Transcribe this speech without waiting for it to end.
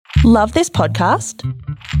Love this podcast?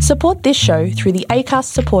 Support this show through the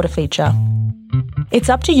Acast supporter feature. It's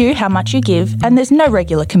up to you how much you give, and there's no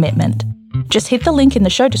regular commitment. Just hit the link in the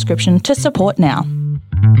show description to support now.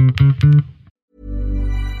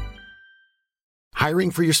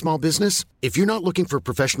 Hiring for your small business? If you're not looking for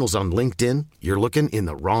professionals on LinkedIn, you're looking in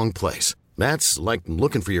the wrong place. That's like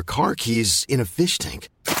looking for your car keys in a fish tank.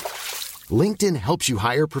 LinkedIn helps you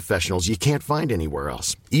hire professionals you can't find anywhere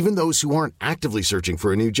else, even those who aren't actively searching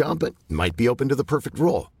for a new job but might be open to the perfect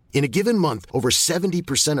role. In a given month, over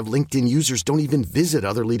 70% of LinkedIn users don't even visit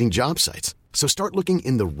other leading job sites. So start looking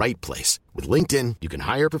in the right place. With LinkedIn, you can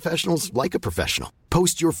hire professionals like a professional.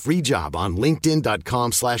 Post your free job on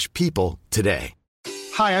linkedin.com/people today.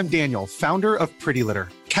 Hi, I'm Daniel, founder of Pretty Litter.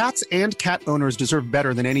 Cats and cat owners deserve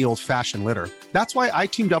better than any old-fashioned litter. That's why I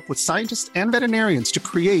teamed up with scientists and veterinarians to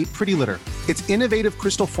create Pretty Litter. Its innovative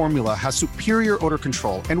crystal formula has superior odor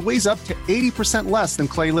control and weighs up to 80% less than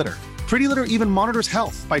clay litter. Pretty Litter even monitors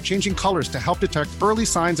health by changing colors to help detect early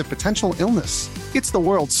signs of potential illness. It's the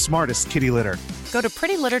world's smartest kitty litter. Go to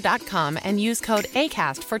prettylitter.com and use code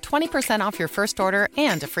ACAST for 20% off your first order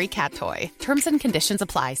and a free cat toy. Terms and conditions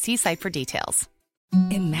apply. See site for details.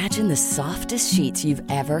 Imagine the softest sheets you've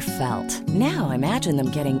ever felt. Now imagine them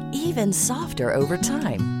getting even softer over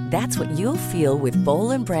time. That's what you'll feel with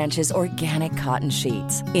Boll & Branch's organic cotton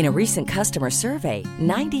sheets. In a recent customer survey,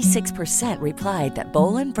 96% replied that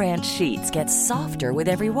Boll & Branch sheets get softer with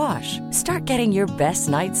every wash. Start getting your best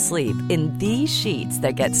night's sleep in these sheets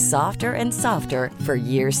that get softer and softer for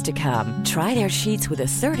years to come. Try their sheets with a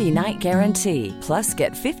 30-night guarantee. Plus,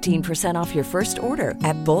 get 15% off your first order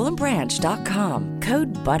at bollandbranch.com.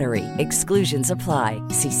 Code BUTTERY. Exclusions apply.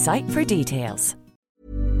 See site for details.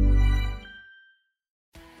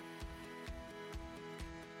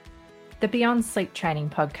 The Beyond Sleep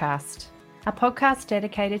Training Podcast, a podcast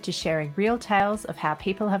dedicated to sharing real tales of how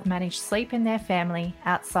people have managed sleep in their family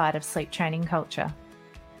outside of sleep training culture.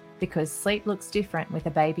 Because sleep looks different with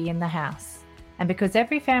a baby in the house. And because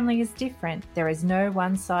every family is different, there is no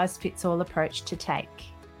one-size-fits-all approach to take.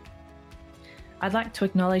 I'd like to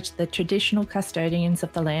acknowledge the traditional custodians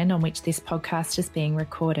of the land on which this podcast is being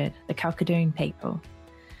recorded, the Kalkadoon people.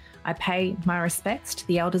 I pay my respects to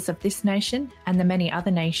the elders of this nation and the many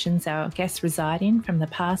other nations our guests reside in from the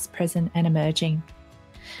past, present and emerging.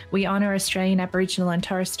 We honour Australian Aboriginal and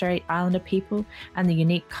Torres Strait Islander people and the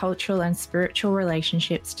unique cultural and spiritual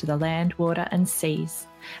relationships to the land, water and seas,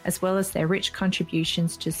 as well as their rich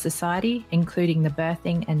contributions to society, including the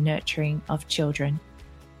birthing and nurturing of children.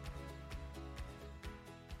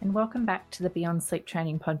 And welcome back to the Beyond Sleep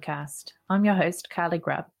Training Podcast. I'm your host, Kylie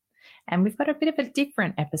Grubb. And we've got a bit of a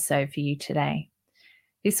different episode for you today.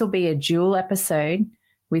 This will be a dual episode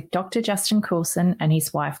with Dr. Justin Coulson and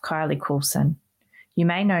his wife, Kylie Coulson. You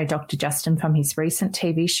may know Dr. Justin from his recent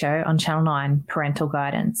TV show on Channel 9, Parental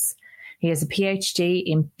Guidance. He has a PhD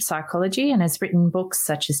in psychology and has written books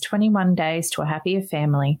such as 21 Days to a Happier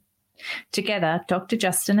Family. Together, Dr.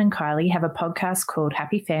 Justin and Kylie have a podcast called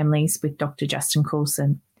Happy Families with Dr. Justin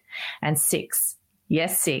Coulson and 6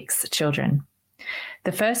 children.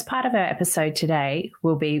 The first part of our episode today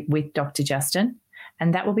will be with Dr. Justin,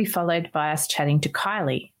 and that will be followed by us chatting to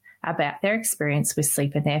Kylie about their experience with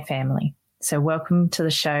sleep in their family. So welcome to the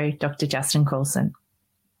show, Dr. Justin Coulson.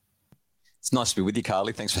 It's nice to be with you,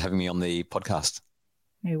 Kylie. Thanks for having me on the podcast.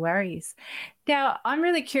 No worries. Now, I'm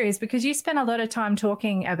really curious because you spend a lot of time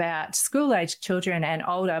talking about school-aged children and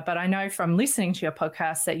older, but I know from listening to your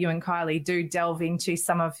podcast that you and Kylie do delve into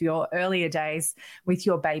some of your earlier days with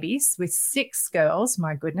your babies, with 6 girls,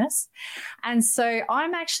 my goodness. And so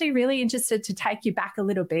I'm actually really interested to take you back a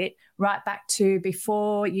little bit, right back to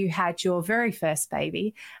before you had your very first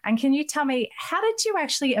baby. And can you tell me, how did you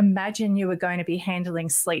actually imagine you were going to be handling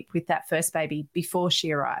sleep with that first baby before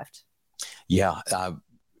she arrived? Yeah,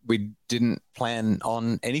 we didn't plan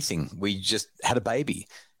on anything. We just had a baby.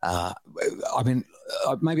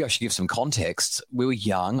 Maybe I should give some context. We were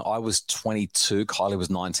young. I was 22. Kylie was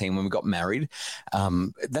 19 when we got married.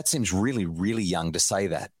 That seems really, really young to say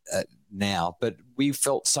that now, but we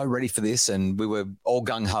felt so ready for this and we were all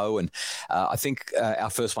gung-ho. And I think our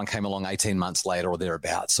first one came along 18 months later or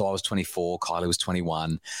thereabouts. So I was 24. Kylie was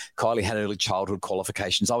 21. Kylie had early childhood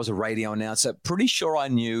qualifications. I was a radio announcer. Pretty sure I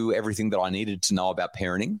knew everything that I needed to know about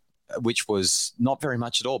parenting, which was not very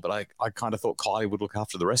much at all, but I kind of thought Kylie would look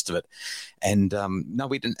after the rest of it. And no,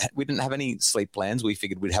 we didn't have any sleep plans. We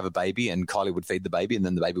figured we'd have a baby and Kylie would feed the baby and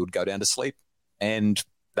then the baby would go down to sleep. And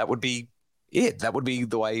that would be it. That would be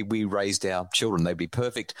the way we raised our children. They'd be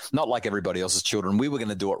perfect, not like everybody else's children. We were going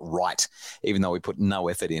to do it right, even though we put no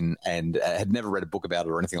effort in and had never read a book about it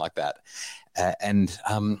or anything like that.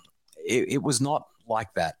 It was not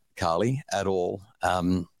like that, Carly, at all.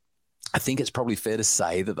 I think it's probably fair to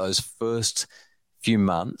say that those first few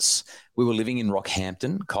months, we were living in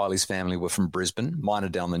Rockhampton. Kylie's family were from Brisbane. Mine are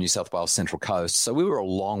down the New South Wales Central Coast. So we were a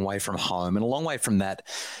long way from home and a long way from that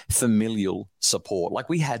familial support. Like,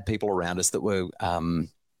 we had people around us that were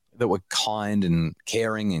kind and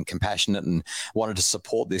caring and compassionate and wanted to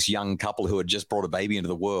support this young couple who had just brought a baby into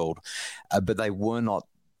the world, but they were not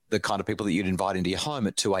the kind of people that you'd invite into your home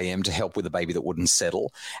at 2 a.m. to help with a baby that wouldn't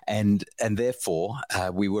settle. And therefore,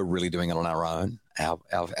 we were really doing it on our own.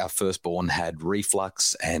 Our firstborn had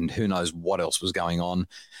reflux and who knows what else was going on.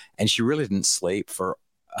 And she really didn't sleep for,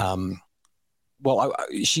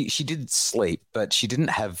 she did sleep, but she didn't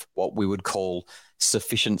have what we would call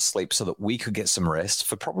sufficient sleep so that we could get some rest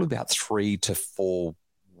for probably about 3 to 4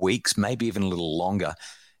 weeks, maybe even a little longer.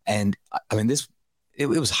 And I mean, it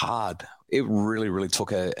was hard. It really, really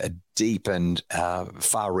took a deep and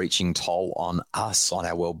far-reaching toll on us, on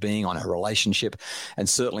our well-being, on our relationship, and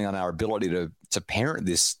certainly on our ability to parent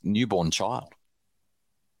this newborn child.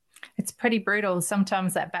 It's pretty brutal.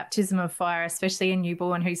 Sometimes that baptism of fire, especially a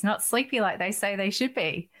newborn who's not sleepy like they say they should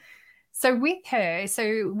be. So with her,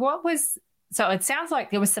 so it sounds like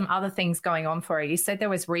there was some other things going on for her. You said there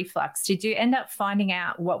was reflux. Did you end up finding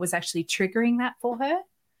out what was actually triggering that for her?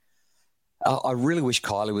 I really wish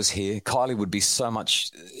Kylie was here. Kylie would be so much,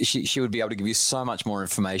 she would be able to give you so much more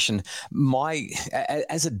information.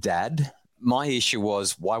 As a dad, my issue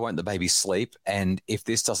was, why won't the baby sleep? And if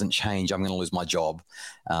this doesn't change, I'm going to lose my job.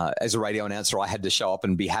 As a radio announcer, I had to show up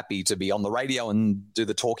and be happy to be on the radio and do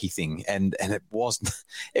the talky thing. And it wasn't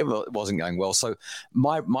going well. So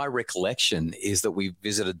my recollection is that we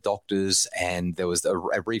visited doctors and there was a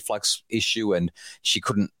reflux issue and she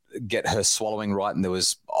couldn't get her swallowing right, and there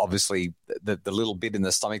was obviously the little bit in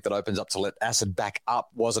the stomach that opens up to let acid back up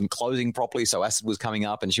wasn't closing properly, so acid was coming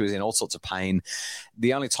up and she was in all sorts of pain.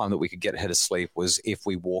 The only time that we could get her to sleep was if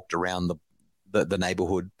we walked around the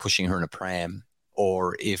neighborhood pushing her in a pram,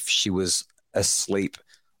 or if she was asleep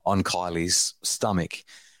on Kylie's stomach,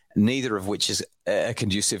 neither of which is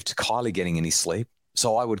conducive to Kylie getting any sleep.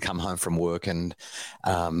 So I would come home from work and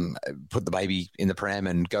put the baby in the pram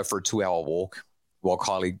and go for a 2-hour walk while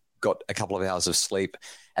Kylie got a couple of hours of sleep.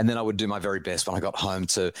 And then I would do my very best when I got home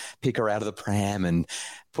to pick her out of the pram and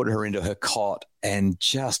put her into her cot and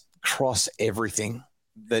just cross everything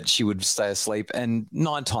that she would stay asleep. And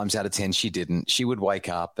 9 times out of 10, she didn't. She would wake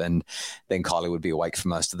up and then Kylie would be awake for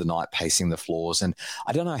most of the night, pacing the floors. And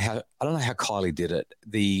I don't know how Kylie did it.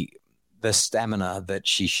 The stamina that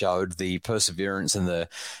she showed, the perseverance and the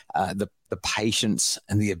patience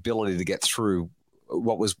and the ability to get through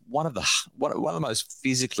what was one of the most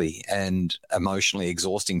physically and emotionally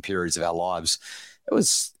exhausting periods of our lives. It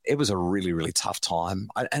was a really, really tough time.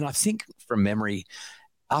 And I think from memory,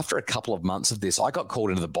 after a couple of months of this, I got called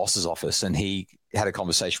into the boss's office and he had a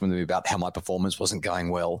conversation with me about how my performance wasn't going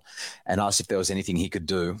well and asked if there was anything he could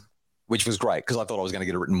do, which was great because I thought I was going to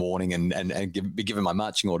get a written warning and be given my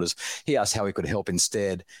marching orders. He asked how he could help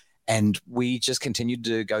instead. And we just continued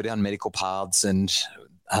to go down medical paths and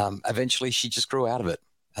eventually she just grew out of it.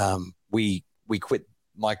 We quit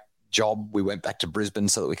my job. We went back to Brisbane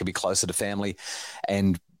so that we could be closer to family.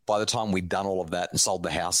 And by the time we'd done all of that and sold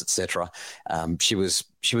the house, etc., she was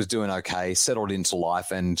doing okay, settled into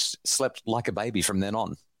life and slept like a baby from then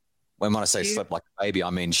on. When I say slept like a baby, I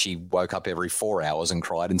mean she woke up every 4 hours and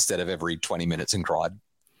cried instead of every 20 minutes and cried.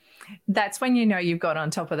 That's when you know you've got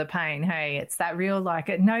on top of the pain. Hey, it's that real,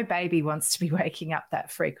 no baby wants to be waking up that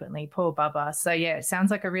frequently. Poor Bubba. So, yeah, it sounds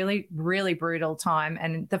like a really, really brutal time.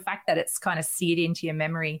 And the fact that it's kind of seared into your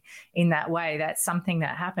memory in that way, that's something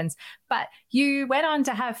that happens. But you went on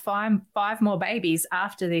to have five more babies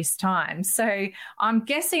after this time. So I'm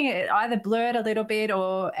guessing it either blurred a little bit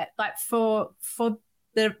or for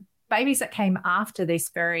the babies that came after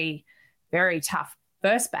this very, very tough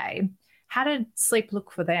first babe, how did sleep look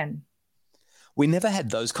for them? We never had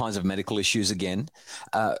those kinds of medical issues again,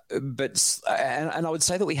 but I would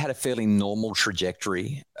say that we had a fairly normal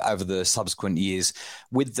trajectory over the subsequent years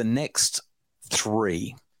with the next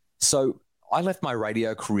 3. So I left my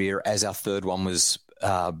radio career as our third one was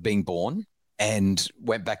being born and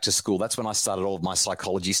went back to school. That's when I started all of my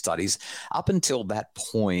psychology studies. Up until that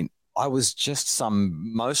point, I was just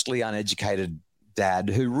some mostly uneducated dad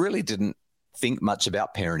who really didn't think much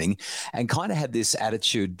about parenting and kind of had this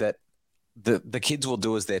attitude that the kids will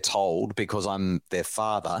do as they're told because I'm their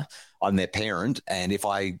father, I'm their parent, and if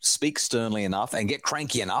I speak sternly enough and get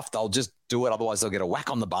cranky enough, they'll just do it. Otherwise, they'll get a whack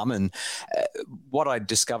on the bum. And what I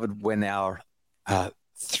discovered when our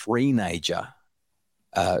 3-nager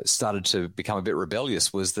started to become a bit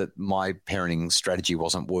rebellious was that my parenting strategy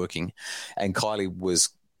wasn't working, and Kylie was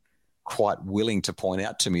quite willing to point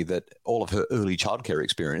out to me that all of her early childcare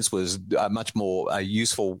experience was a much more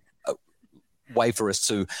useful way for us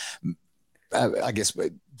to, I guess,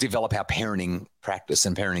 develop our parenting practice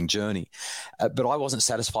and parenting journey. But I wasn't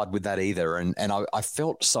satisfied with that either. And I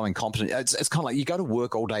felt so incompetent. It's kind of like you go to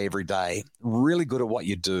work all day, every day, really good at what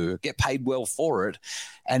you do, get paid well for it,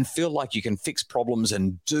 and feel like you can fix problems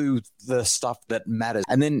and do the stuff that matters.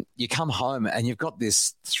 And then you come home and you've got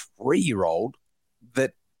this 3-year-old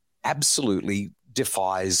that absolutely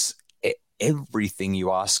defies everything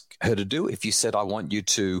you ask her to do. If you said, I want you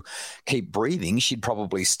to keep breathing, she'd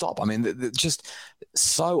probably stop. I mean, just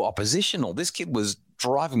so oppositional. This kid was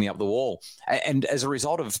driving me up the wall. And as a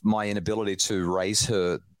result of my inability to raise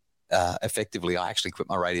her effectively, I actually quit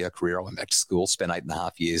my radio career. I went back to school, spent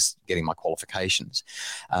 8.5 years getting my qualifications.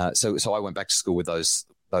 So I went back to school with those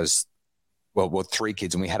 3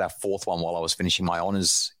 kids, and we had our 4th one while I was finishing my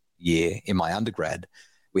honours year in my undergrad.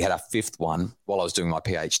 We had our 5th one while I was doing my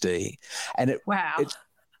PhD. And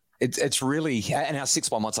it's really, and our 6th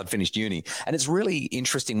one once I'd finished uni. And it's really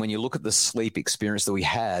interesting when you look at the sleep experience that we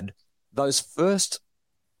had. Those first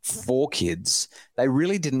 4 kids, they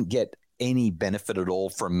really didn't get any benefit at all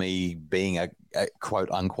from me being a quote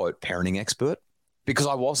unquote parenting expert, because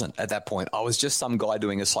I wasn't at that point. I was just some guy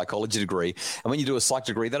doing a psychology degree. And when you do a psych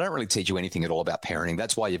degree, they don't really teach you anything at all about parenting.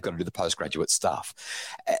 That's why you've got to do the postgraduate stuff.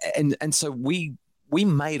 And so we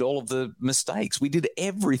made all of the mistakes. We did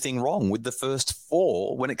everything wrong with the first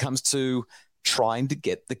 4 when it comes to trying to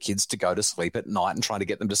get the kids to go to sleep at night and trying to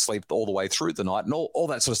get them to sleep all the way through the night and all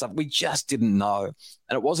that sort of stuff. We just didn't know.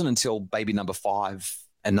 And it wasn't until baby number 5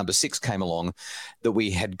 and number 6 came along that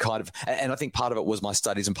we had kind of, and I think part of it was my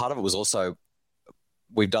studies, and part of it was also,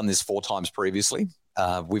 we've done this 4 times previously.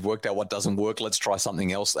 We've worked out what doesn't work. Let's try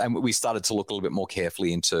something else. And we started to look a little bit more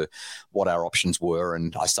carefully into what our options were.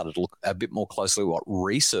 And I started to look a bit more closely at what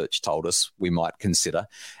research told us we might consider.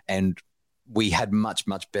 And we had much,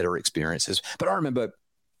 much better experiences. But I remember,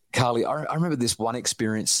 Kylie, I remember this one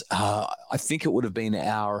experience. I think it would have been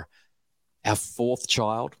our 4th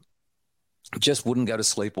child just wouldn't go to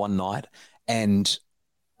sleep one night. And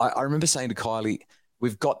I remember saying to Kylie,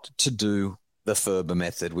 we've got to do the Ferber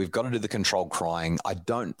method. We've got to do the controlled crying. I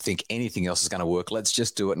don't think anything else is going to work. Let's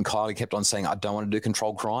just do it. And Kylie kept on saying, I don't want to do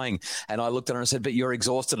controlled crying. And I looked at her and said, but you're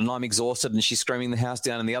exhausted and I'm exhausted. And she's screaming the house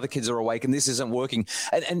down and the other kids are awake and this isn't working.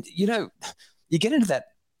 And you know, you get into that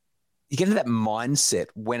mindset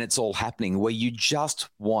when it's all happening where you just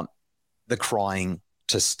want the crying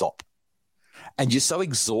to stop. And you're so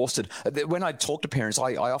exhausted. When I talk to parents,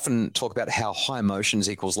 I often talk about how high emotions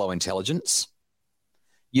equals low intelligence.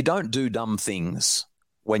 You don't do dumb things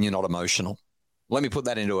when you're not emotional. Let me put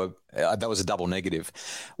that into that was a double negative.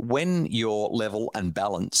 When you're level and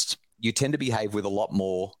balanced, you tend to behave with a lot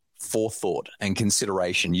more forethought and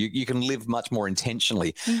consideration. You can live much more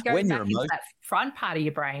intentionally. When you're emotional, that front part of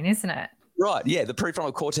your brain, isn't it? Right, yeah. The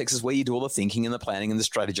prefrontal cortex is where you do all the thinking and the planning and the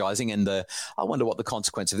strategizing and I wonder what the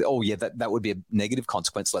consequence of it. Oh, yeah, that would be a negative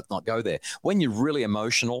consequence. Let's not go there. When you're really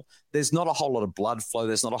emotional, there's not a whole lot of blood flow.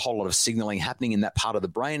 There's not a whole lot of signaling happening in that part of the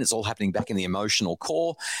brain. It's all happening back in the emotional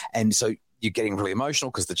core. And so you're getting really emotional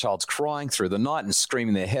because the child's crying through the night and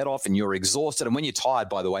screaming their head off and you're exhausted. And when you're tired,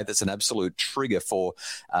 by the way, that's an absolute trigger for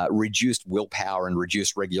reduced willpower and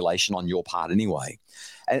reduced regulation on your part anyway.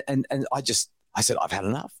 And I said, I've had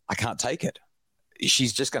enough. I can't take it.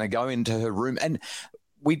 She's just going to go into her room. And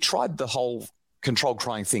we tried the whole controlled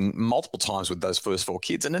crying thing multiple times with those first 4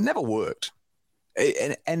 kids, and it never worked.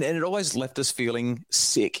 And it always left us feeling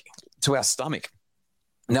sick to our stomach.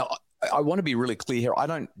 Now, I want to be really clear here. I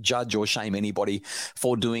don't judge or shame anybody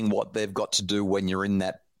for doing what they've got to do when you're in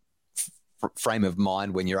that frame of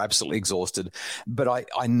mind, when you're absolutely exhausted. But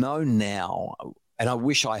I know now, and I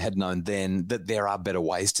wish I had known then, that there are better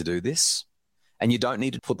ways to do this. And you don't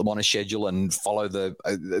need to put them on a schedule and follow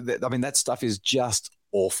that stuff is just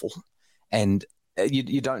awful. And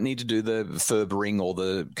you don't need to do the Ferbering or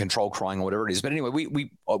the control crying or whatever it is. But anyway,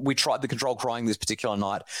 we tried the control crying this particular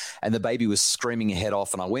night and the baby was screaming her head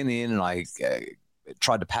off. And I went in and I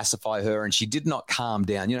tried to pacify her and she did not calm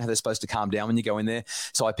down. You know how they're supposed to calm down when you go in there?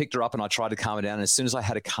 So I picked her up and I tried to calm her down. And as soon as I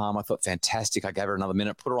had her calm, I thought, fantastic. I gave her another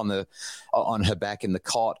minute, put her on her back in the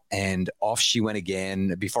cot and off she went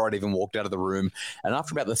again before I'd even walked out of the room. And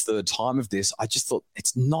after about the 3rd time of this, I just thought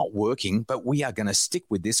it's not working, but we are going to stick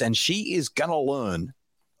with this and she is going to learn.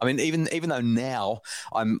 I mean, even though now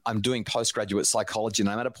I'm doing postgraduate psychology and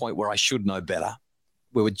I'm at a point where I should know better.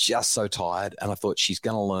 We were just so tired and I thought she's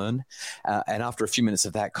going to learn. And after a few minutes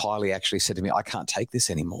of that, Kylie actually said to me, I can't take this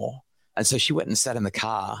anymore. And so she went and sat in the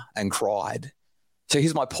car and cried So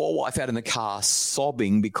here's my poor wife out in the car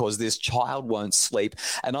sobbing because this child won't sleep.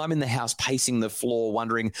 And I'm in the house pacing the floor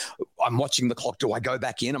wondering, I'm watching the clock. Do I go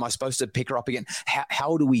back in? Am I supposed to pick her up again?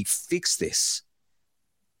 How do we fix this?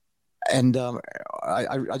 And I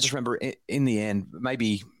just remember in the end,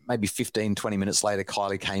 maybe 15, 20 minutes later,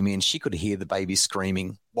 Kylie came in. She could hear the baby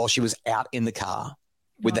screaming while she was out in the car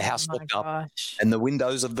with the house locked up and the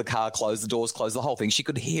windows of the car closed, the doors closed, the whole thing. She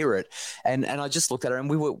could hear it. And I just looked at her and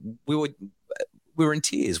we were in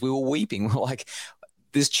tears. We were weeping. We were like,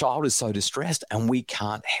 this child is so distressed and we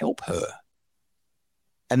can't help her.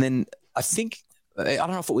 And then I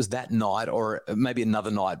don't know if it was that night or maybe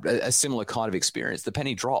another night, a similar kind of experience. The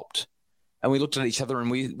penny dropped and we looked at each other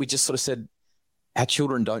and we just sort of said, our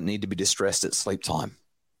children don't need to be distressed at sleep time.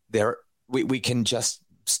 We can just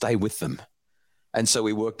stay with them. And so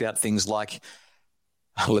we worked out things like,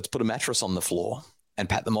 let's put a mattress on the floor and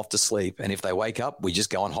pat them off to sleep. And if they wake up, we just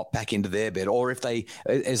go and hop back into their bed. Or if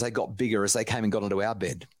as they got bigger, as they came and got into our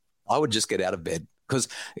bed, I would just get out of bed. Because,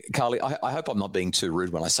 Kylie, I hope I'm not being too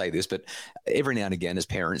rude when I say this, but every now and again as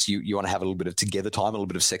parents, you want to have a little bit of together time, a little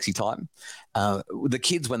bit of sexy time. The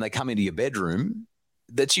kids, when they come into your bedroom,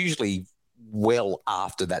 that's usually well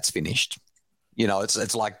after that's finished. You know,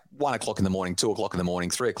 it's like 1 o'clock in the morning, 2 o'clock in the morning,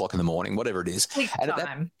 3 o'clock in the morning, whatever it is. And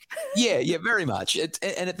time. Yeah, very much. And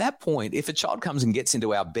at that point, if a child comes and gets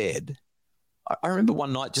into our bed, I remember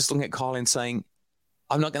one night just looking at Kylie and saying,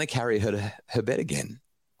 I'm not going to carry her to her bed again.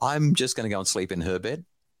 I'm just going to go and sleep in her bed.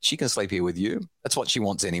 She can sleep here with you. That's what she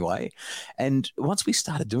wants anyway. And once we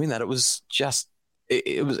started doing that, it was just,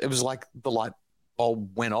 it was like the light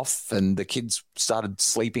bulb went off and the kids started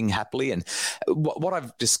sleeping happily. And what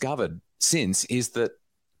I've discovered since is that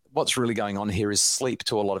what's really going on here is sleep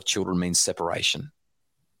to a lot of children means separation.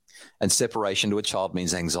 And separation to a child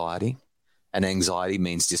means anxiety. And anxiety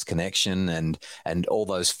means disconnection and all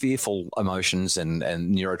those fearful emotions and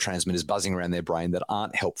neurotransmitters buzzing around their brain that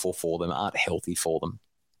aren't helpful for them, aren't healthy for them.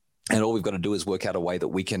 And all we've got to do is work out a way that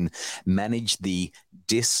we can manage the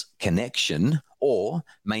disconnection or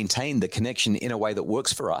maintain the connection in a way that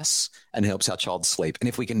works for us and helps our child sleep. And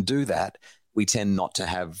if we can do that, we tend not to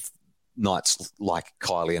have nights like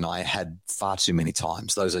Kylie and I had far too many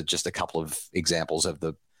times. Those are just a couple of examples of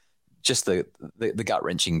the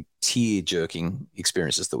gut-wrenching, tear-jerking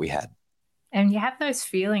experiences that we had. And you have those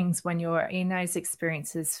feelings when you're in those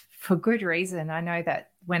experiences for good reason. I know that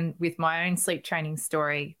with my own sleep training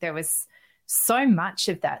story, there was so much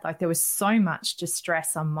of that. Like there was so much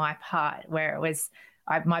distress on my part where it was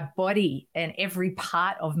my body and every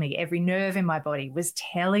part of me, every nerve in my body was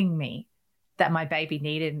telling me that my baby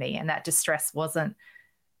needed me, and that distress wasn't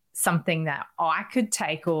something that I could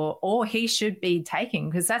take or he should be taking,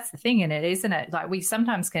 because that's the thing in it, isn't it? Like we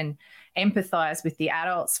sometimes can empathize with the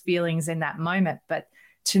adult's feelings in that moment, but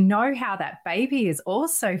to know how that baby is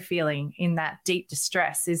also feeling in that deep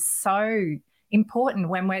distress is so important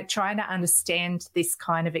when we're trying to understand this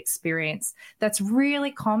kind of experience that's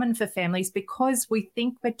really common for families because we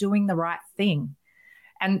think we're doing the right thing.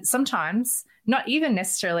 And sometimes not even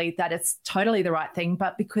necessarily that it's totally the right thing,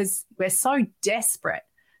 but because we're so desperate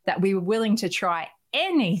that we were willing to try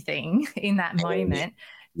anything in that moment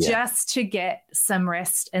just to get some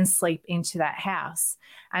rest and sleep into that house.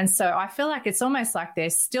 And so I feel like it's almost like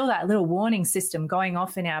there's still that little warning system going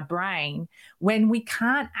off in our brain when we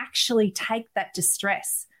can't actually take that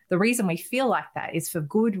distress. The reason we feel like that is for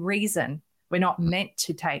good reason. We're not meant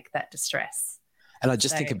to take that distress. And I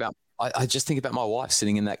just think about my wife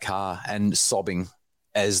sitting in that car and sobbing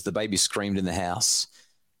as the baby screamed in the house.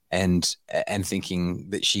 And thinking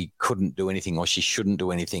that she couldn't do anything or she shouldn't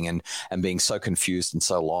do anything and being so confused and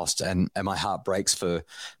so lost. And my heart breaks for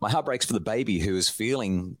the baby who is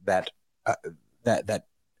feeling that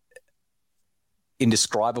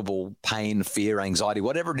indescribable pain, fear, anxiety,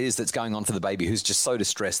 whatever it is that's going on for the baby who's just so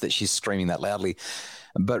distressed that she's screaming that loudly.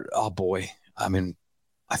 But, oh boy, I mean,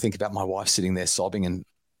 I think about my wife sitting there sobbing and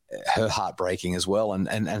her heart breaking as well. And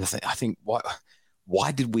I think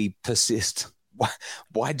why did we persist?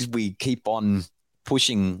 Why did we keep on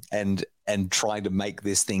pushing and trying to make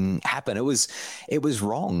this thing happen? It was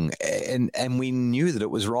wrong, and we knew that it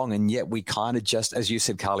was wrong, and yet we kind of just, as you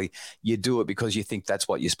said, Kylie, you do it because you think that's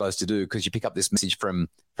what you're supposed to do, because you pick up this message from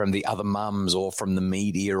the other mums or from the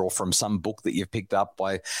media or from some book that you've picked up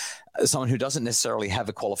by someone who doesn't necessarily have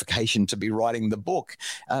a qualification to be writing the book.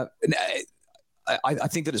 I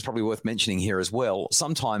think that it's probably worth mentioning here as well.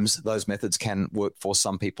 Sometimes those methods can work for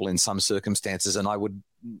some people in some circumstances, and I would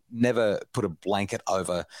never put a blanket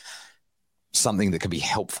over something that can be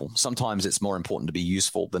helpful. Sometimes it's more important to be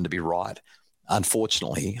useful than to be right.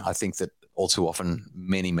 Unfortunately, I think that all too often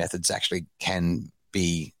many methods actually can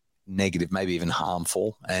be negative, maybe even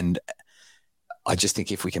harmful. And I just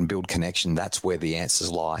think if we can build connection, that's where the answers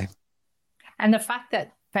lie. And the fact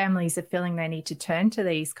that families are feeling they need to turn to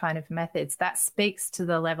these kind of methods, that speaks to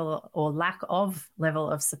the level or lack of level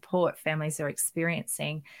of support families are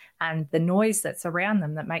experiencing and the noise that's around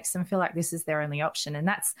them that makes them feel like this is their only option. And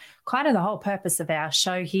that's kind of the whole purpose of our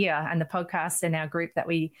show here and the podcast and our group that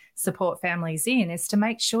we support families in, is to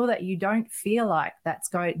make sure that you don't feel like that's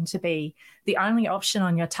going to be the only option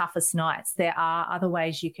on your toughest nights. There are other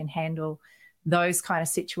ways you can handle those kind of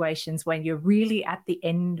situations when you're really at the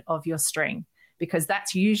end of your string, because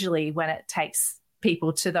that's usually when it takes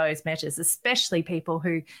people to those measures, especially people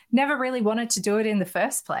who never really wanted to do it in the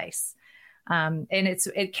first place. And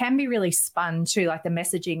it can be really spun too, like the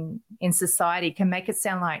messaging in society can make it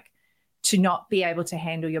sound like to not be able to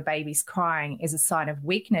handle your baby's crying is a sign of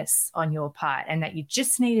weakness on your part and that you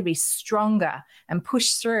just need to be stronger and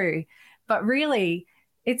push through. But really,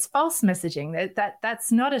 it's false messaging.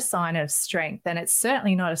 That's not a sign of strength, and it's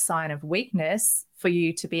certainly not a sign of weakness for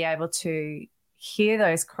you to be able to hear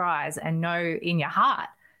those cries and know in your heart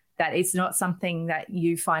that it's not something that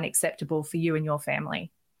you find acceptable for you and your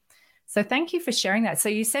family. So thank you for sharing that. So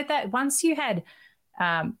you said that once you had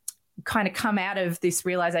kind of come out of this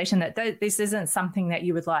realization that this isn't something that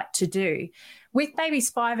you would like to do, with babies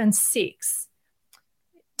 5 and 6,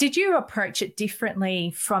 did you approach it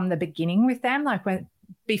differently from the beginning with them, like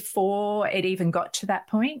before it even got to that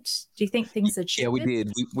point? Do you think things had shifted? Yeah, we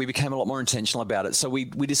did. We became a lot more intentional about it. So we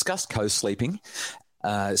discussed co-sleeping.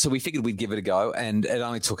 So we figured we'd give it a go, and it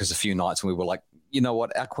only took us a few nights, and we were like, you know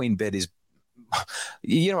what, our queen bed is,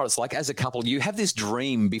 you know what it's like as a couple. You have this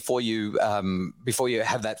dream before you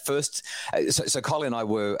have that first. So Kylie and I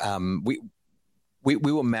were we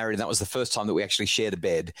were married, and that was the first time that we actually shared a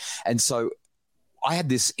bed, and so I had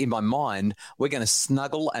this in my mind, we're going to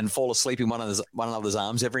snuggle and fall asleep in one another's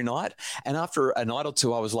arms every night. And after a night or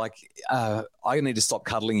two, I was like, I need to stop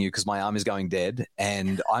cuddling you because my arm is going dead,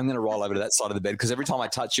 and I'm going to roll over to that side of the bed because every time I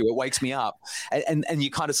touch you, it wakes me up. And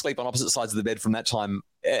you kind of sleep on opposite sides of the bed from that time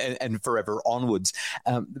and forever onwards.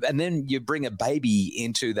 And then you bring a baby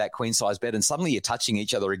into that queen-size bed, and suddenly you're touching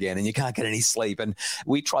each other again, and you can't get any sleep. And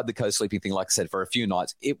we tried the co-sleeping thing, like I said, for a few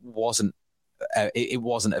nights. It wasn't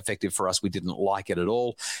effective for us. We didn't like it at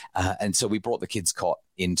all. And so we brought the kids' cot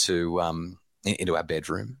into our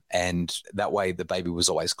bedroom. And that way the baby was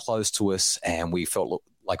always close to us, and we felt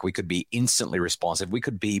like we could be instantly responsive. We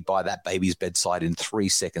could be by that baby's bedside in 3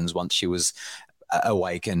 seconds once she was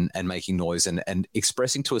awake and making noise and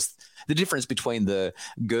expressing to us the difference between the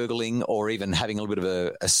gurgling or even having a little bit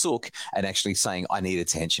of a sook and actually saying, I need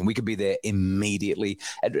attention. We could be there immediately,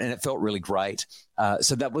 and it felt really great.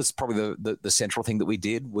 So that was probably the central thing that we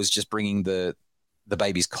did, was just bringing the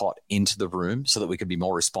baby's cot into the room so that we could be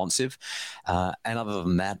more responsive. And other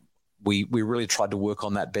than that, we really tried to work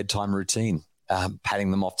on that bedtime routine.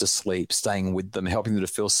 Patting them off to sleep, staying with them, helping them to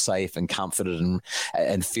feel safe and comforted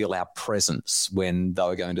and feel our presence when they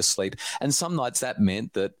were going to sleep. And some nights that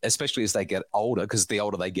meant that, especially as they get older, because the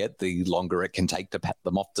older they get, the longer it can take to pat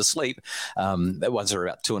them off to sleep. Once they're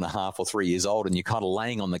about 2.5 or 3 years old, and you're kind of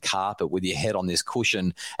laying on the carpet with your head on this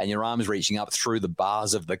cushion and your arms reaching up through the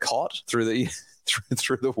bars of the cot, through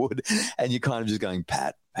the wood, and you're kind of just going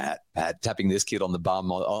pat, pat, pat, tapping this kid on the bum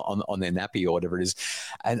on their nappy or whatever it is.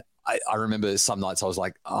 And I remember some nights I was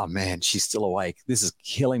like, oh man, she's still awake. This is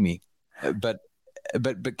killing me. But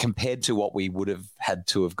compared to what we would have had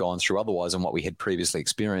to have gone through otherwise and what we had previously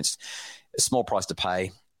experienced, a small price to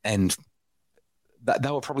pay. And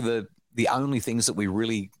they were probably the only things that we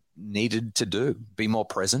really needed to do, be more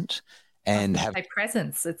present and have a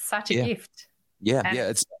presence. It's such a gift.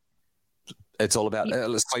 Yeah. It's all about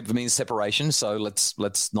sleep means separation. So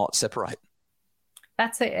let's not separate.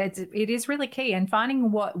 That's it. It is really key, and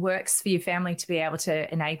finding what works for your family to be able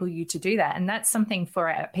to enable you to do that. And that's something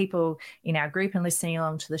for our people in our group and listening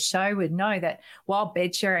along to the show would know, that while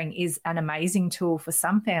bed sharing is an amazing tool for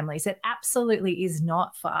some families, it absolutely is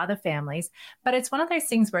not for other families. But it's one of those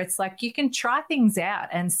things where it's like you can try things out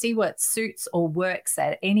and see what suits or works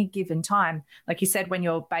at any given time. Like you said, when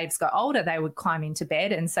your babes got older, they would climb into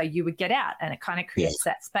bed, and so you would get out, and it kind of creates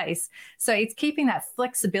that space. So it's keeping that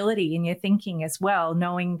flexibility in your thinking as well,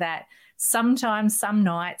 knowing that sometimes, some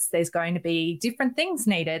nights, there's going to be different things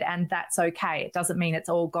needed, and that's okay. It doesn't mean it's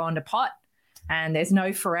all gone to pot and there's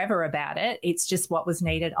no forever about it. It's just what was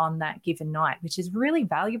needed on that given night, which is really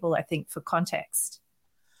valuable, I think, for context.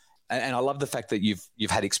 And I love the fact that you've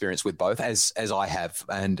had experience with both, as I have,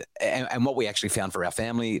 and what we actually found for our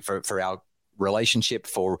family, for our relationship,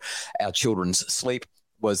 for our children's sleep,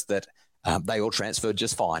 was that they all transferred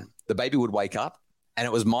just fine. The baby would wake up, And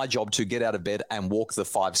it was my job to get out of bed and walk the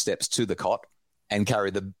 5 steps to the cot and carry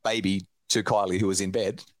the baby to Kylie, who was in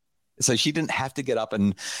bed. So she didn't have to get up,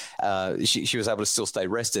 and she was able to still stay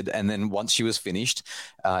rested. And then once she was finished,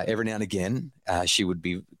 every now and again, she would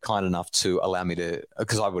be kind enough to allow me to,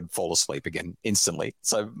 because I would fall asleep again instantly.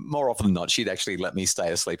 So more often than not, she'd actually let me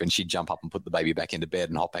stay asleep, and she'd jump up and put the baby back into bed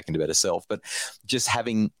and hop back into bed herself. But just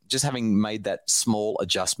having made that small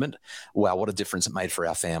adjustment, wow, what a difference it made for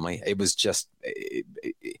our family. It was just,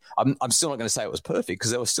 I'm still not going to say it was perfect, because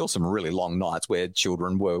there were still some really long nights where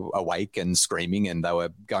children were awake and screaming and they were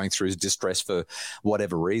going through distress for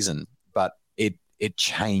whatever reason. But it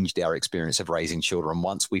changed our experience of raising children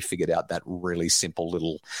once we figured out that really simple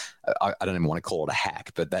little, I don't even want to call it a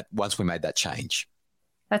hack, but that once we made that change.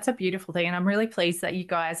 That's a beautiful thing. And I'm really pleased that you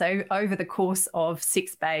guys, over the course of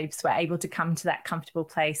 6 babes, were able to come to that comfortable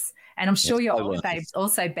place. And I'm sure your older babes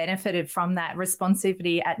also benefited from that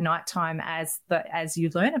responsivity at nighttime as you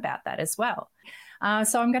learn about that as well.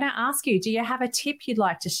 So I'm going to ask you, do you have a tip you'd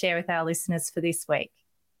like to share with our listeners for this week?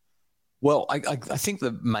 Well, I think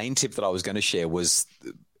the main tip that I was going to share was,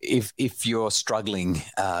 if you're struggling,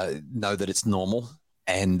 know that it's normal,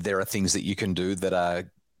 and there are things that you can do that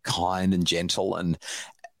are kind and gentle and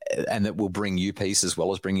that will bring you peace as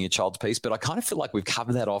well as bringing your child peace. But I kind of feel like we've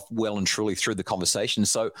covered that off well and truly through the conversation.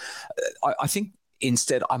 So I think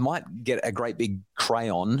instead I might get a great big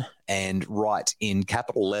crayon and write in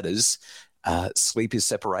capital letters, sleep is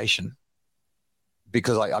separation.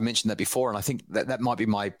 Because I mentioned that before, and I think that might be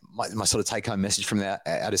my sort of take-home message from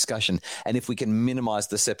our discussion. And if we can minimize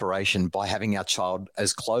the separation by having our child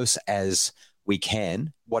as close as we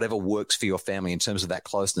can, whatever works for your family in terms of that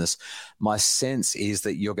closeness, my sense is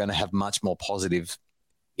that you're going to have much more positive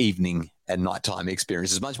evening and nighttime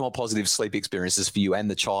experiences, much more positive sleep experiences for you and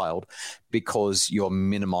the child, because you're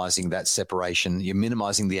minimizing that separation, you're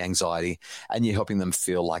minimizing the anxiety, and you're helping them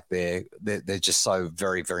feel like they're just so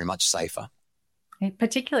very, very much safer.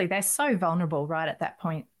 Particularly, they're so vulnerable right at that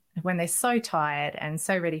point when they're so tired and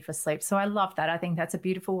so ready for sleep. So I love that. I think that's a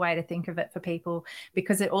beautiful way to think of it for people,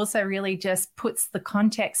 because it also really just puts the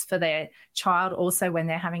context for their child also when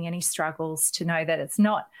they're having any struggles, to know that it's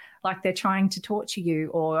not like they're trying to torture you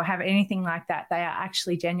or have anything like that. They are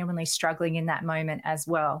actually genuinely struggling in that moment as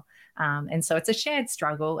well. And so it's a shared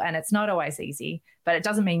struggle, and it's not always easy, but it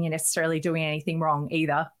doesn't mean you're necessarily doing anything wrong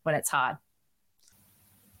either when it's hard.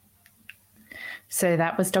 So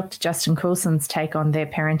that was Dr. Justin Coulson's take on their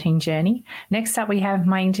parenting journey. Next up, we have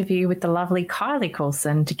my interview with the lovely Kylie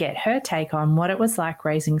Coulson to get her take on what it was like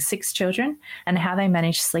raising 6 children and how they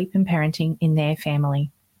managed sleep and parenting in their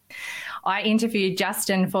family. I interviewed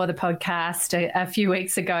Justin for the podcast a few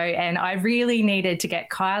weeks ago, and I really needed to get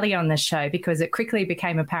Kylie on the show because it quickly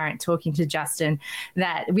became apparent talking to Justin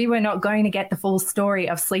that we were not going to get the full story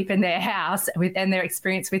of sleep in their house and their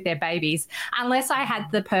experience with their babies unless I had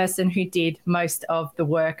the person who did most of the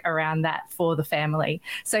work around that for the family.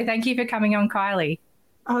 So thank you for coming on, Kylie.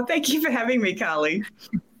 Oh, thank you for having me, Kylie.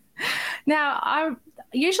 Now, I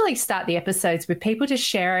usually start the episodes with people just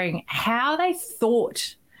sharing how they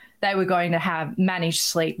thought they were going to have managed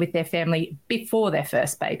sleep with their family before their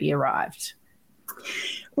first baby arrived.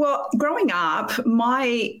 Well, growing up,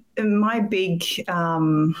 my big,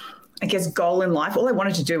 I guess, goal in life, all I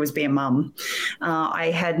wanted to do was be a mum. I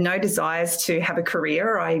had no desires to have a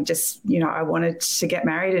career. I just, I wanted to get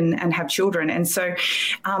married and have children. And so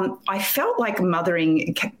I felt like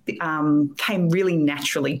mothering came really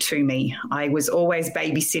naturally to me. I was always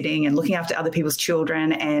babysitting and looking after other people's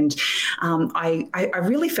children. And I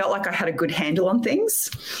really felt like I had a good handle on things.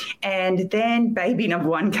 And then baby number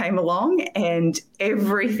 1 came along, and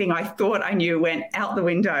everything I thought I knew went out the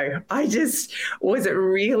window. I just was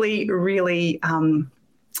really,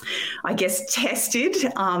 I guess, tested.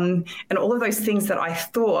 And all of those things that I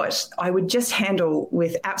thought I would just handle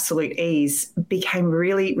with absolute ease became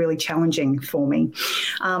really, really challenging for me.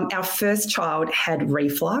 Our first child had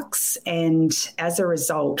reflux, and as a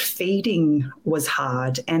result, feeding was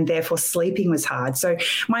hard and therefore sleeping was hard. So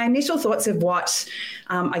my initial thoughts of what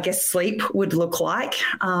I guess sleep would look like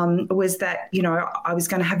was that, I was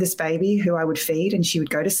going to have this baby who I would feed, and she would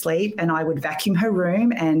go to sleep, and I would vacuum her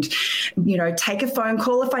room and, take a phone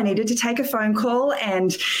call if I needed to take a phone call,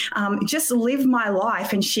 and just live my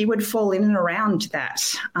life, and she would fall in and around that.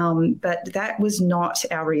 But that was not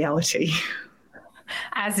our reality.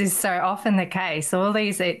 As is so often the case. All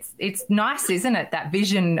these, it's nice, isn't it, that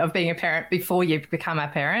vision of being a parent before you become a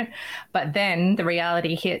parent, but then the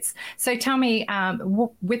reality hits. So tell me,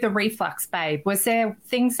 with the reflux babe, was there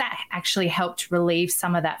things that actually helped relieve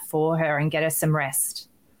some of that for her and get her some rest?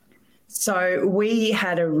 So we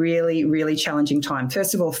had a really, really challenging time.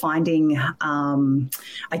 First of all, finding,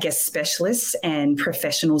 specialists and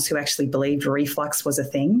professionals who actually believed reflux was a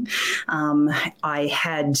thing. I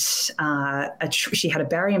had she had a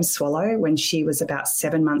barium swallow when she was about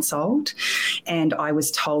 7 months old, and I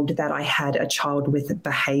was told that I had a child with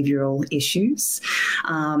behavioural issues,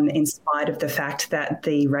 in spite of the fact that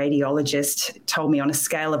the radiologist told me on a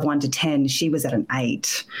scale of 1 to 10, she was at an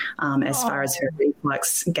 8 as far as her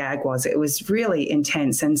reflux gag was. It was really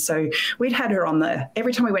intense. And so we'd had her on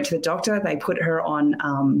every time we went to the doctor, they put her on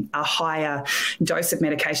a higher dose of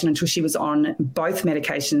medication until she was on both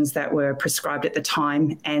medications that were prescribed at the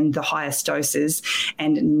time and the highest doses,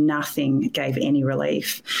 and nothing gave any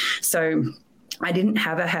relief. So I didn't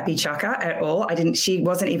have a happy chucker at all. She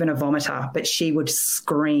wasn't even a vomiter, but she would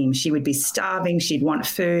scream. She would be starving. She'd want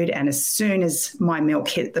food. And as soon as my milk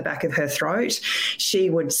hit the back of her throat, she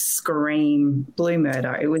would scream blue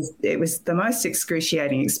murder. It was the most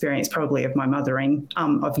excruciating experience probably of my mothering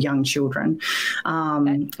of young children.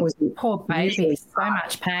 It was poor baby, really so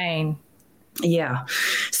much pain. Yeah.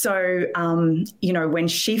 So, when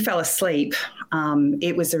she fell asleep,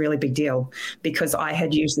 it was a really big deal because I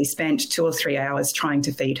had usually spent 2 or 3 hours trying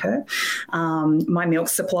to feed her. My milk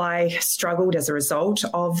supply struggled as a result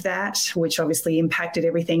of that, which obviously impacted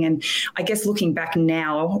everything. And I guess looking back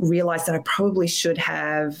now, realised that I probably should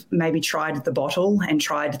have maybe tried the bottle and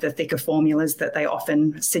tried the thicker formulas that they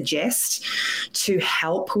often suggest to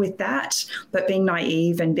help with that. But being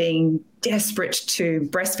naive and being desperate to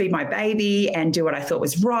breastfeed my baby and do what I thought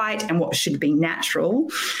was right and what should be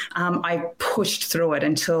natural, I pushed through it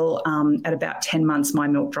until at about 10 months my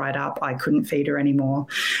milk dried up. I couldn't feed her anymore.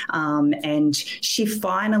 And she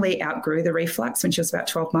finally outgrew the reflux when she was about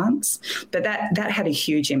 12 months. But that had a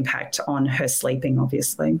huge impact on her sleeping,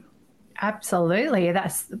 obviously. Absolutely.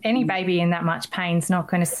 That's any baby in that much pain is not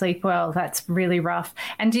going to sleep well. That's really rough.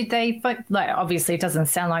 And did they, obviously it doesn't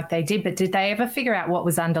sound like they did, but did they ever figure out what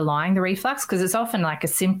was underlying the reflux? Because it's often like a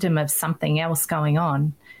symptom of something else going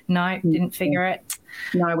on. No, didn't figure it.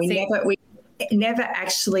 No, we never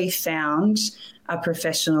actually found a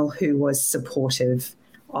professional who was supportive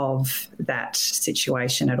of that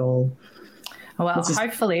situation at all. Well,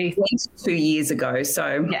 hopefully 2 years ago.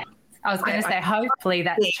 So yeah, I was going to say, hopefully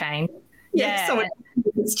that's changed. Yeah, so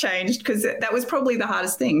it's changed because that was probably the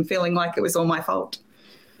hardest thing, feeling like it was all my fault.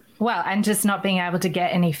 Well, and just not being able to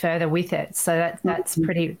get any further with it. So that's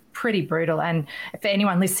pretty brutal. And for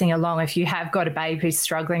anyone listening along, if you have got a babe who's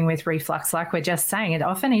struggling with reflux, like we're just saying, it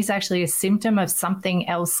often is actually a symptom of something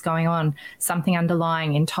else going on, something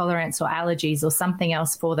underlying, intolerance or allergies or something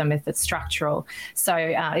else for them if it's structural. So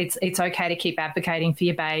it's okay to keep advocating for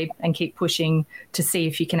your babe and keep pushing to see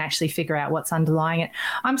if you can actually figure out what's underlying it.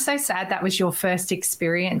 I'm so sad that was your first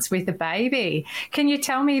experience with a baby. Can you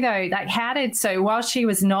tell me though, so while she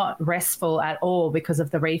was not restful at all because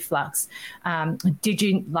of the reflux, did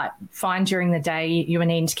you find during the day you were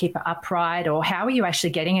needing to keep her upright, or how were you actually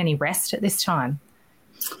getting any rest at this time?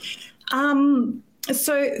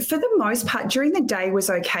 So for the most part, during the day was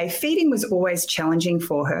okay. Feeding was always challenging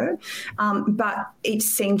for her, but it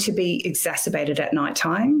seemed to be exacerbated at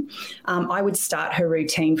nighttime. I would start her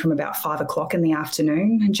routine from about 5 o'clock in the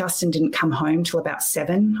afternoon. Justin didn't come home till about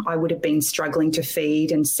 7. I would have been struggling to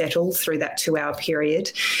feed and settle through that 2-hour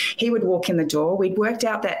period. He would walk in the door. We'd worked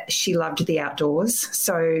out that she loved the outdoors.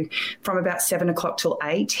 So from about 7 o'clock till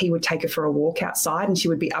 8, he would take her for a walk outside and she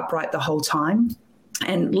would be upright the whole time.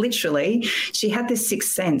 And literally, she had this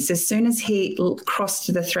sixth sense. As soon as he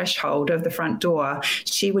crossed the threshold of the front door,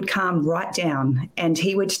 she would calm right down and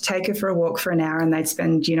he would take her for a walk for an hour and they'd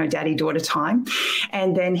spend, daddy-daughter time.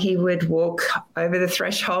 And then he would walk over the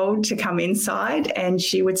threshold to come inside and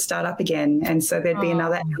she would start up again. And so there'd be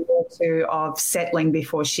another hour or two of settling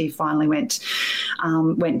before she finally went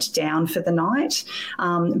down for the night.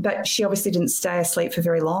 But she obviously didn't stay asleep for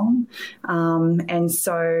very long. And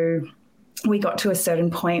so we got to a certain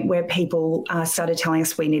point where people started telling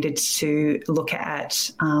us we needed to look at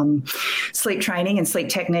sleep training and sleep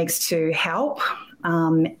techniques to help.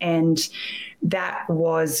 And that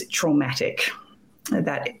was traumatic.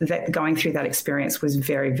 That going through that experience was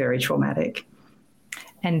very, very traumatic.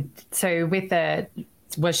 And so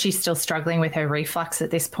was she still struggling with her reflux at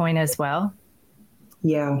this point as well?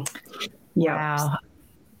 Yeah. Wow.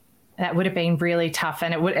 That would have been really tough.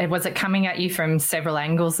 And was it coming at you from several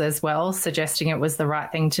angles as well, suggesting it was the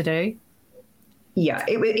right thing to do? Yeah,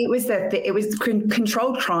 it was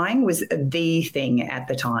controlled crying was the thing at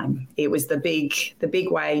the time. It was the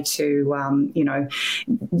big way to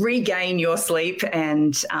regain your sleep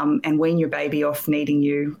and wean your baby off needing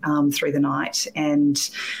you through the night. And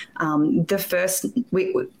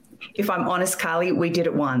if I'm honest, Kylie, we did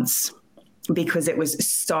it once because it was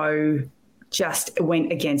so just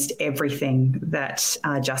went against everything that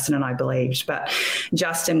Justin and I believed. But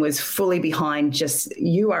Justin was fully behind just,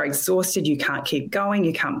 you are exhausted, you can't keep going,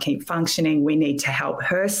 you can't keep functioning, we need to help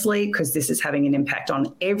her sleep because this is having an impact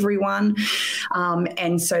on everyone.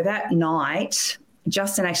 And so that night,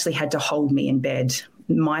 Justin actually had to hold me in bed.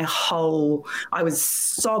 I was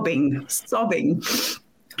sobbing.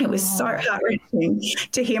 It was so heart-wrenching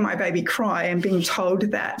to hear my baby cry and being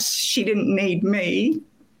told that she didn't need me,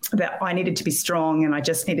 that I needed to be strong and I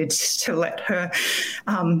just needed to let her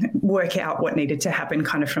work out what needed to happen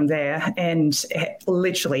kind of from there. And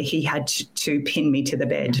literally he had to pin me to the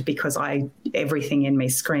bed because everything in me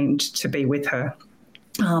screamed to be with her.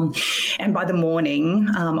 And by the morning,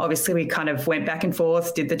 obviously we kind of went back and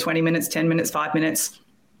forth, did the 20 minutes, 10 minutes, 5 minutes.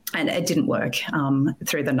 And it didn't work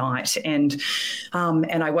through the night. And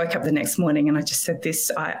I woke up the next morning and I just said,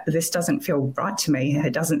 this doesn't feel right to me.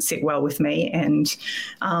 It doesn't sit well with me. And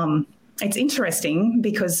it's interesting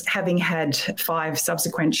because having had 5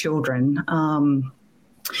 subsequent children,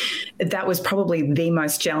 that was probably the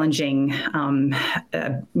most challenging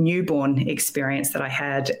newborn experience that I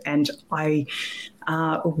had. And I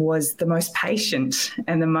was the most patient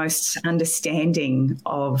and the most understanding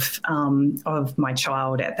of my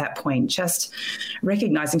child at that point, just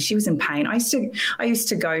recognizing she was in pain. I used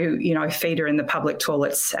to go, feed her in the public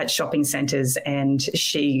toilets at shopping centres, and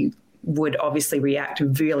she would obviously react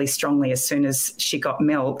really strongly as soon as she got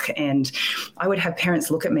milk. And I would have parents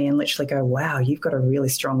look at me and literally go, wow, you've got a really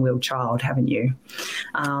strong-willed child, haven't you?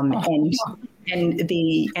 And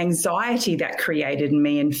the anxiety that created in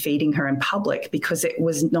me in feeding her in public, because it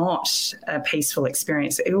was not a peaceful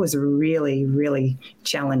experience. It was really, really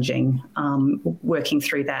challenging working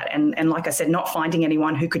through that. And like I said, not finding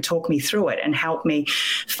anyone who could talk me through it and help me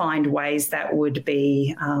find ways that would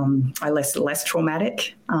be less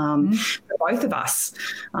traumatic for both of us.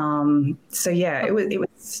 It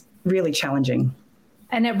was really challenging.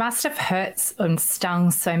 And it must have hurt and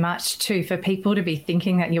stung so much too for people to be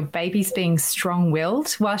thinking that your baby's being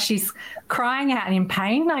strong-willed while she's crying out in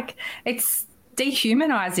pain. Like, it's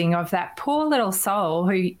dehumanizing of that poor little soul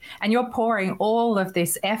and you're pouring all of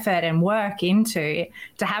this effort and work into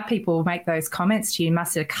to have people make those comments to you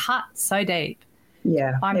must have cut so deep.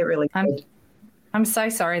 Yeah, it really did. I'm so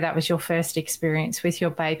sorry that was your first experience with your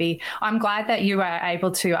baby. I'm glad that you were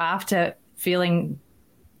able to, after feeling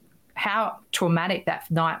how traumatic that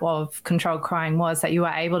night of controlled crying was, that you were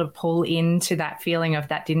able to pull into that feeling of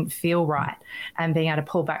that didn't feel right and being able to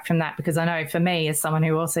pull back from that. Because I know for me, as someone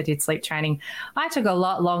who also did sleep training, I took a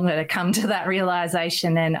lot longer to come to that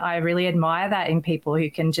realization, and I really admire that in people who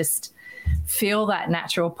can just feel that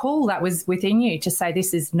natural pull that was within you to say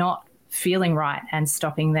this is not feeling right and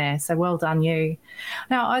stopping there. So well done you.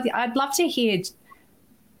 Now, I'd love to hear,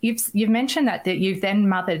 you've mentioned that you've then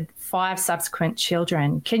mothered 5 subsequent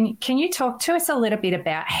children. Can you talk to us a little bit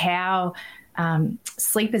about how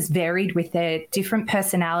sleep has varied with their different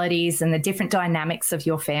personalities and the different dynamics of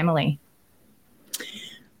your family?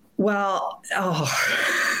 Well,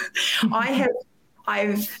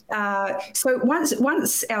 so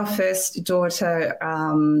once our first daughter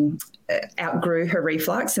outgrew her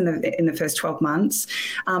reflux in the first 12 months,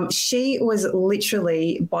 she was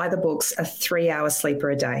literally, by the books, a 3-hour sleeper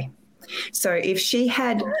a day. So if she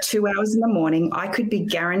had 2 hours in the morning, I could be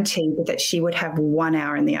guaranteed that she would have 1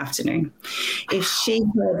 hour in the afternoon. If she had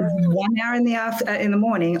 1 hour in the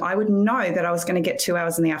morning, I would know that I was going to get 2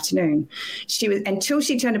 hours in the afternoon. She was, until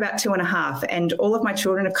she turned about 2.5, and all of my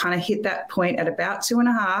children have kind of hit that point at about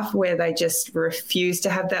 2.5 where they just refuse to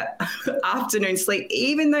have that afternoon sleep,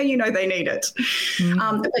 even though they need it.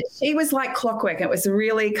 But she was like clockwork. It was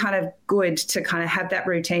really kind of good to kind of have that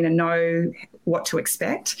routine and know what to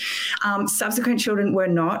expect. Subsequent children were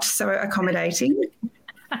not so accommodating.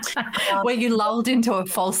 Were you lulled into a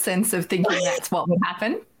false sense of thinking that's what would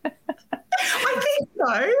happen? I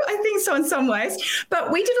think so in some ways.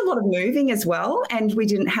 But we did a lot of moving as well, and we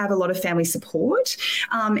didn't have a lot of family support.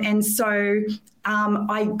 And so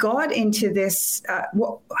I got into this, I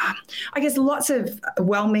guess lots of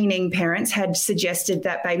well-meaning parents had suggested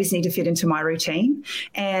that babies need to fit into my routine.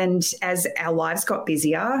 And as our lives got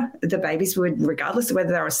busier, the babies would, regardless of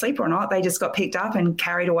whether they were asleep or not, they just got picked up and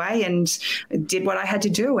carried away and did what I had to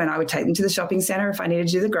do. And I would take them to the shopping centre if I needed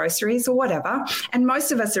to do the groceries or whatever. And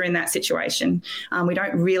most of us are in that situation. We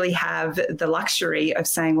don't really have the luxury of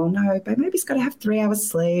saying, well, no, but baby's got to have 3 hours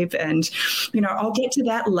sleep and, I'll get to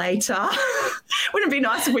that later. Wouldn't it be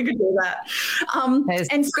nice if we could do that? There's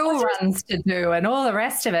school runs to do and all the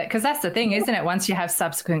rest of it, because that's the thing, isn't it? Once you have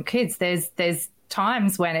subsequent kids, there's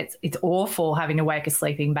times when it's awful having to wake a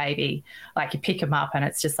sleeping baby. Like you pick them up and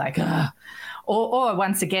it's just like, ugh. Or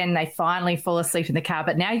once again, they finally fall asleep in the car,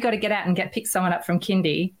 but now you've got to get out and pick someone up from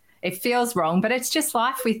kindy. It feels wrong, but it's just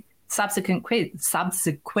life with subsequent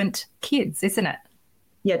kids, isn't it?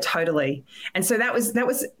 Yeah, totally. And so that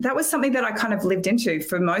was something that I kind of lived into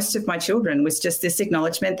for most of my children, was just this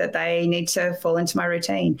acknowledgement that they need to fall into my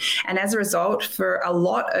routine. And as a result, for a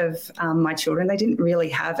lot of my children, they didn't really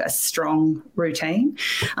have a strong routine.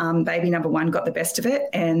 Baby number 1 got the best of it,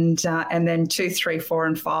 and then 2, 3, 4,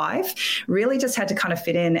 and 5 really just had to kind of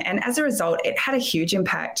fit in. And as a result, it had a huge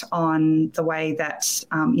impact on the way that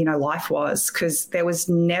life was, because there was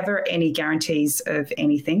never any guarantees of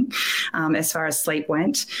anything as far as sleep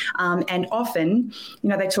went. And often,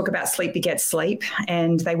 they talk about sleep begets sleep,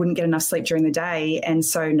 and they wouldn't get enough sleep during the day. And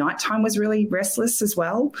so nighttime was really restless as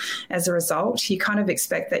well. As a result, you kind of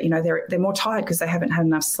expect that, they're more tired because they haven't had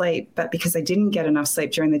enough sleep. But because they didn't get enough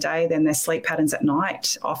sleep during the day, then their sleep patterns at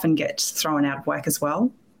night often get thrown out of whack as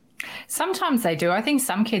well. Sometimes they do. I think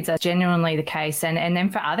some kids are genuinely the case. And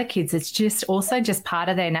then for other kids, it's just part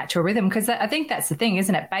of their natural rhythm. Because I think that's the thing,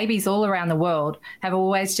 isn't it? Babies all around the world have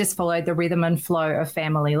always just followed the rhythm and flow of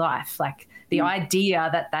family life. Like the idea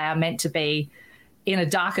that they are meant to be in a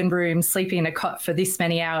darkened room, sleeping in a cot for this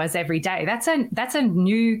many hours every day. That's a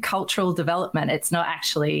new cultural development. It's not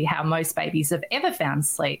actually how most babies have ever found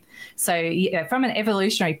sleep. So from an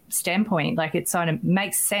evolutionary standpoint, like it sort of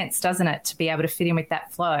makes sense, doesn't it, to be able to fit in with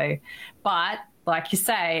that flow. But like you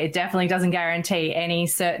say, it definitely doesn't guarantee any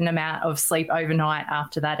certain amount of sleep overnight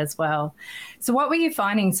after that as well. So what were you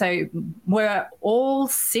finding? So were all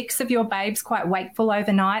 6 of your babes quite wakeful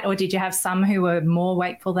overnight, or did you have some who were more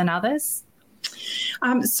wakeful than others?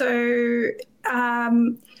 I want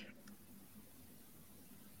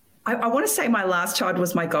to say my last child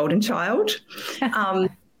was my golden child.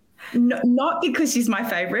 Not because she's my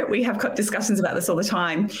favourite. We have discussions about this all the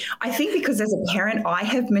time. I think because as a parent, I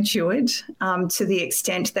have matured to the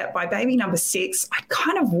extent that by baby number 6, I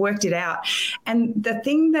kind of worked it out. And the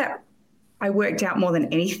thing that I worked out more than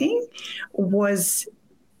anything was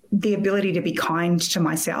the ability to be kind to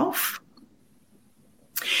myself.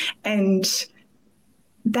 And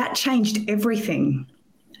that changed everything.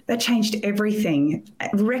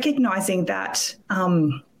 Recognizing that,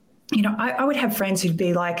 I would have friends who'd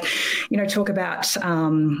be like, talk about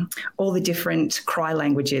all the different cry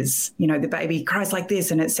languages. The baby cries like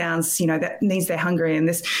this and it sounds, that means they're hungry and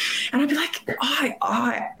this. And I'd be like,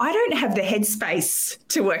 I don't have the headspace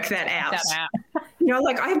to work that out.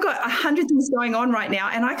 I've got 100 things going on right now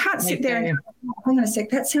and I can't sit there and go, hang on a sec,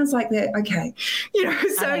 that sounds like they're okay.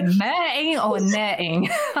 So netting or netting.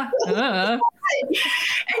 and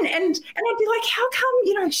I'd be like, how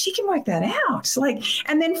come, she can work that out?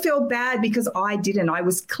 And then feel bad because I didn't. I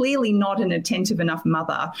was clearly not an attentive enough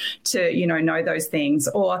mother to, know those things.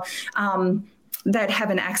 Or they'd have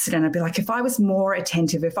an accident. I'd be like, if I was more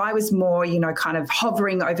attentive, if I was more, kind of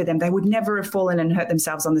hovering over them, they would never have fallen and hurt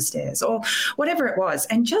themselves on the stairs or whatever it was.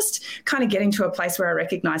 And just kind of getting to a place where I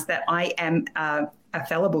recognize that I am a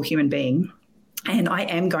fallible human being and I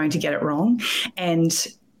am going to get it wrong. And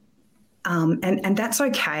that's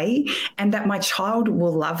okay, and that my child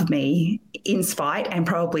will love me in spite and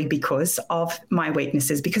probably because of my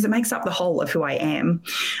weaknesses, because it makes up the whole of who I am.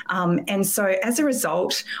 And so as a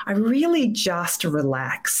result, I really just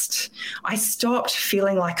relaxed. I stopped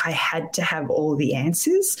feeling like I had to have all the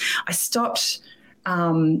answers. I stopped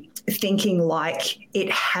thinking like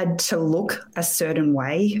it had to look a certain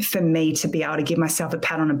way for me to be able to give myself a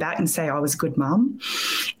pat on the back and say I was a good mum.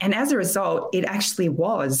 And as a result, it actually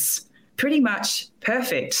was pretty much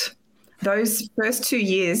perfect. Those first 2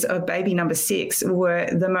 years of baby number 6 were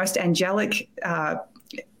the most angelic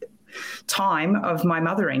time of my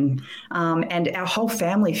mothering. And our whole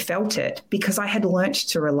family felt it because I had learnt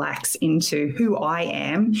to relax into who I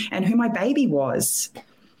am and who my baby was.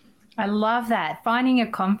 I love that. Finding a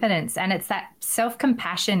confidence, and it's that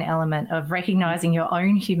self-compassion element of recognizing your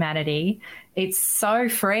own humanity. It's so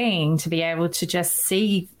freeing to be able to just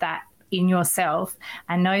see that in yourself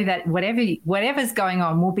and know that whatever's going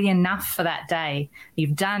on will be enough for that day.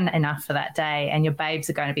 You've done enough for that day and your babes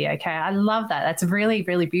are going to be okay. I love that. That's really,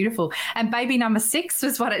 really beautiful. And baby number 6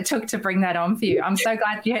 was what it took to bring that on for you. I'm so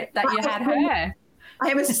glad that you had her. I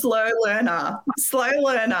am a slow learner.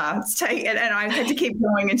 And I had to keep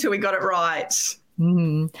going until we got it right.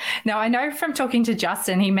 Now, I know from talking to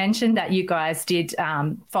Justin, he mentioned that you guys did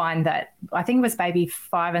find that, I think it was baby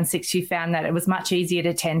 5 and 6, you found that it was much easier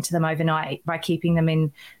to tend to them overnight by keeping them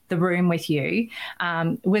in the room with you.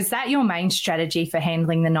 Was that your main strategy for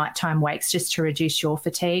handling the nighttime wakes, just to reduce your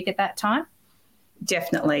fatigue at that time?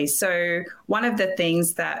 definitely. So one of the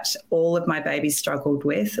things that all of my babies struggled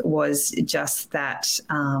with was just that,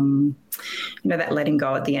 that letting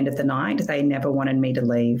go at the end of the night. They never wanted me to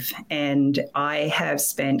leave. And I have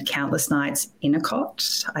spent countless nights in a cot.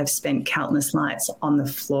 I've spent countless nights on the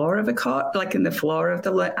floor of a cot, like in the floor of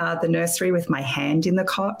the nursery with my hand in the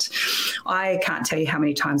cot. I can't tell you how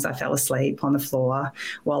many times I fell asleep on the floor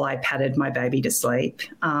while I patted my baby to sleep.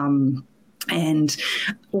 And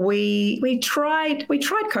we tried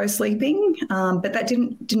co-sleeping, but that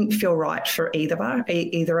didn't feel right for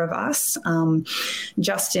either of us.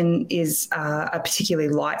 Justin is a particularly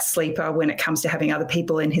light sleeper when it comes to having other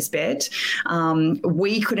people in his bed.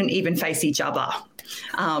 We couldn't even face each other.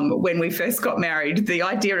 When we first got married, the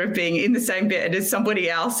idea of being in the same bed as somebody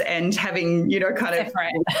else and having,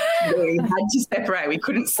 separate. We had to separate. We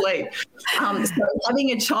couldn't sleep. So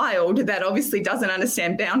having a child that obviously doesn't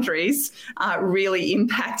understand boundaries really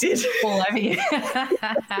impacted all over you.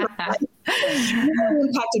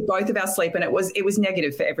 Impacted both of our sleep, and it was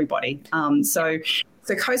negative for everybody. So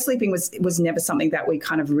co-sleeping was never something that we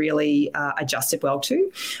kind of really adjusted well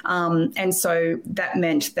to. And so that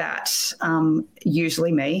meant that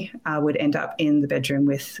usually me would end up in the bedroom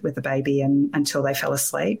with the baby until they fell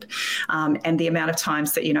asleep. And the amount of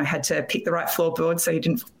times that, had to pick the right floorboard so you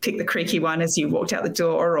didn't pick the creaky one as you walked out the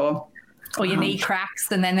door, or your knee cracks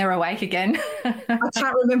and then they're awake again. I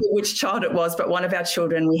can't remember which child it was, but one of our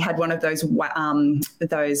children, we had one of those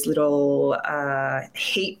little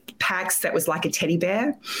heat packs that was like a teddy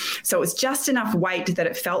bear. So it was just enough weight that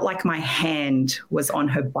it felt like my hand was on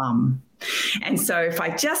her bum. And so if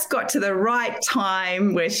I just got to the right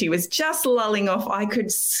time where she was just lulling off, I could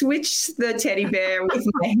switch the teddy bear with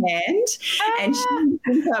my hand and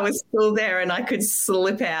I was still there and I could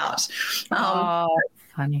slip out.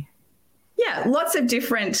 Funny. Yeah, lots of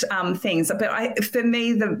different things. But for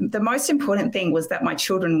me, the most important thing was that my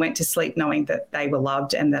children went to sleep knowing that they were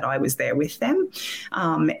loved and that I was there with them.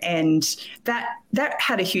 And that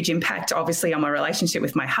had a huge impact, obviously, on my relationship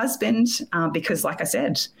with my husband because, like I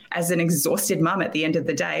said, as an exhausted mum at the end of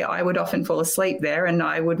the day, I would often fall asleep there and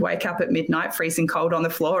I would wake up at midnight freezing cold on the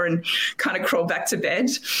floor and kind of crawl back to bed.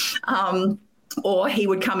 Or he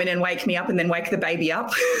would come in and wake me up and then wake the baby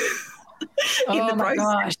up. Oh my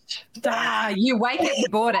gosh. You wake it, you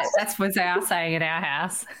bought it. That's what they are saying in our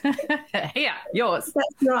house. Here, yours.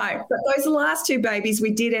 That's right. But those last two babies,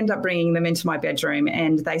 we did end up bringing them into my bedroom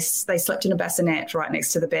and they slept in a bassinet right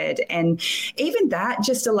next to the bed. And even that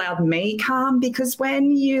just allowed me calm because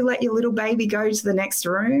when you let your little baby go to the next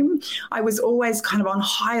room, I was always kind of on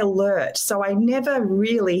high alert. So I never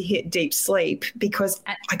really hit deep sleep because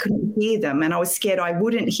I couldn't hear them and I was scared I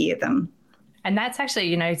wouldn't hear them. And that's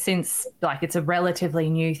actually, since it's a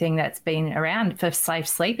relatively new thing that's been around for safe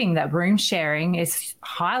sleeping, that room sharing is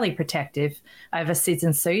highly protective over SIDS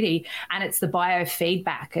and SUDI, and it's the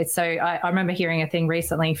biofeedback. So I remember hearing a thing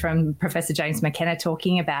recently from Professor James McKenna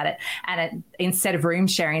talking about it, and instead of room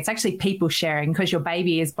sharing, it's actually people sharing because your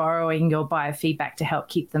baby is borrowing your biofeedback to help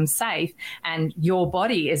keep them safe, and your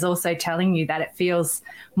body is also telling you that it feels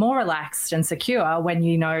more relaxed and secure when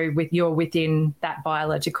you're within that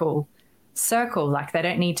biological circle. Like they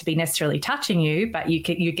don't need to be necessarily touching you, but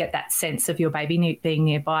you get that sense of your baby being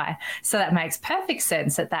nearby. So that makes perfect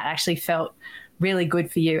sense that actually felt really good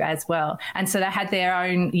for you as well. And so they had their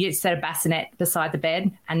own, you said, a bassinet beside the bed,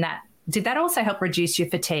 and did that also help reduce your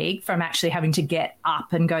fatigue from actually having to get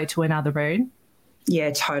up and go to another room?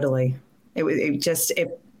 Yeah, totally.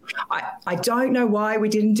 I don't know why we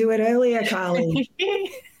didn't do it earlier, Kylie.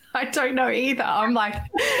 I don't know either. I'm like,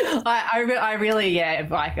 I really,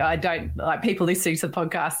 I don't, people listening to the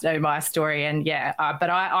podcast know my story and but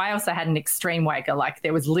I also had an extreme waker. Like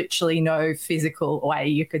there was literally no physical way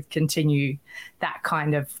you could continue that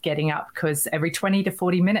kind of getting up because every 20 to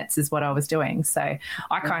 40 minutes is what I was doing. So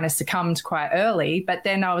I kind of succumbed quite early, but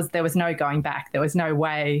then there was no going back. There was no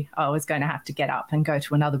way I was going to have to get up and go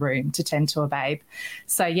to another room to tend to a babe.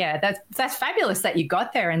 So that's fabulous that you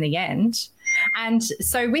got there in the end. And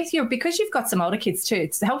so because you've got some older kids too,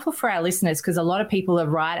 it's helpful for our listeners because a lot of people are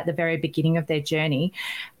right at the very beginning of their journey.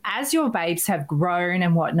 As your babes have grown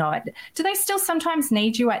and whatnot, do they still sometimes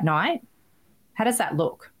need you at night? How does that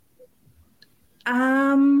look?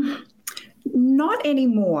 Not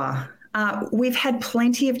anymore. We've had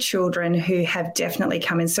plenty of children who have definitely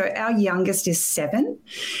come in. So our youngest is 7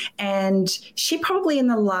 and she probably in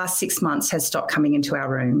the last 6 months has stopped coming into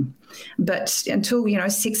our room. But until,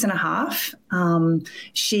 6.5,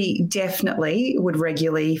 she definitely would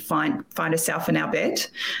regularly find herself in our bed.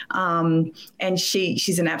 And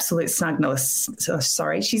she's an absolute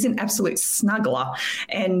snuggler. She's an absolute snuggler.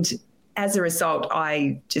 And as a result,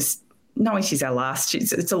 I just knowing she's our last,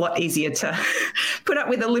 it's a lot easier to put up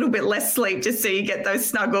with a little bit less sleep just so you get those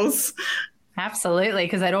snuggles. Absolutely,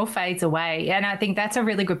 because it all fades away. And I think that's a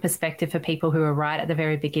really good perspective for people who are right at the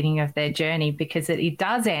very beginning of their journey, because it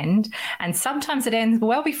does end. And sometimes it ends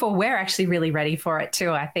well before we're actually really ready for it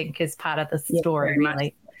too, I think, is part of the story,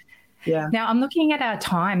 really. Yeah. Now, I'm looking at our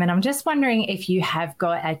time and I'm just wondering if you have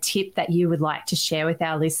got a tip that you would like to share with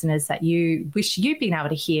our listeners that you wish you'd been able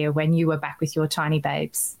to hear when you were back with your tiny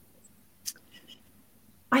babes.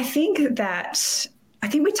 I think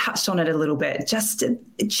we touched on it a little bit, just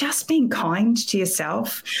being kind to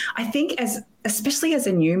yourself. I think especially as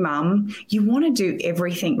a new mum, you want to do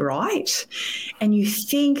everything right. And you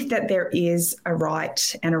think that there is a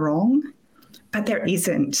right and a wrong, but there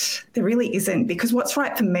isn't. There really isn't, because what's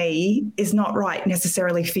right for me is not right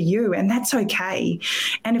necessarily for you, and that's okay.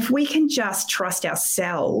 And if we can just trust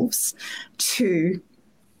ourselves to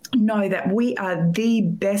know that we are the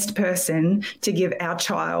best person to give our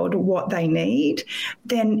child what they need,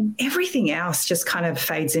 then everything else just kind of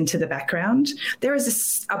fades into the background. There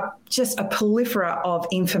is just a plethora of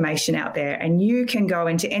information out there, and you can go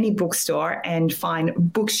into any bookstore and find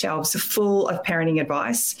bookshelves full of parenting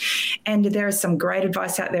advice. And there is some great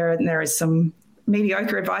advice out there, and there is some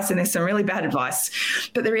mediocre advice, and there's some really bad advice.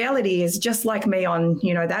 But the reality is, just like me on,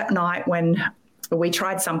 that night when we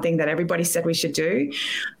tried something that everybody said we should do,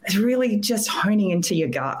 it's really just honing into your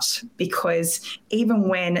gut, because even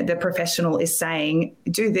when the professional is saying,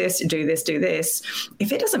 do this, do this, do this,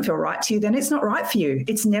 if it doesn't feel right to you, then it's not right for you.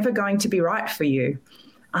 It's never going to be right for you.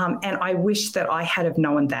 And I wish that I had have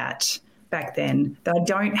known that back then, that I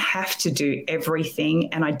don't have to do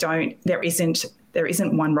everything, and there isn't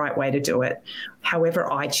one right way to do it.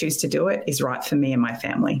 However I choose to do it is right for me and my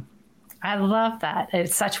family. I love that.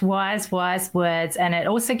 It's such wise words. And it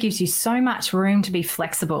also gives you so much room to be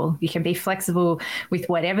flexible. You can be flexible with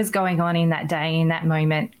whatever's going on in that day, in that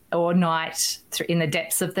moment, or night, in the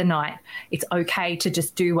depths of the night. It's okay to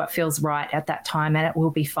just do what feels right at that time, and it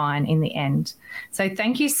will be fine in the end. So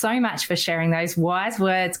thank you so much for sharing those wise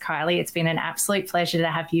words, Kylie. It's been an absolute pleasure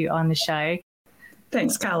to have you on the show.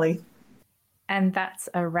 Thanks, Kylie. And that's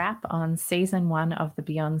a wrap on season 1 of the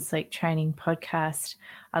Beyond Sleep Training podcast.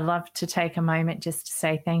 I'd love to take a moment just to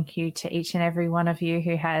say thank you to each and every one of you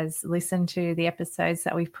who has listened to the episodes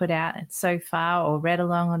that we've put out so far, or read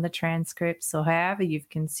along on the transcripts, or however you've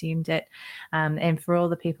consumed it. And for all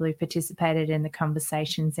the people who participated in the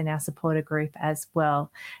conversations in our supporter group as well.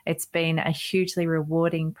 It's been a hugely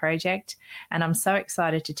rewarding project. And I'm so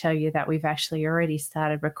excited to tell you that we've actually already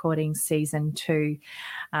started recording season 2.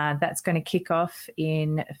 That's going to kick off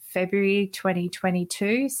in February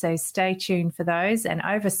 2022. So stay tuned for those. And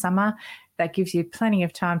over summer, that gives you plenty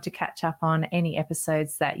of time to catch up on any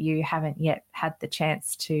episodes that you haven't yet had the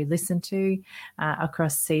chance to listen to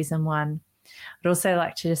across season 1. I'd also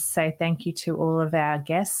like to just say thank you to all of our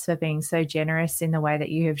guests for being so generous in the way that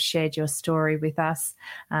you have shared your story with us.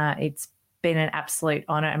 It's been an absolute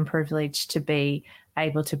honour and privilege to be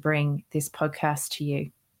able to bring this podcast to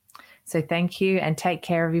you. So thank you, and take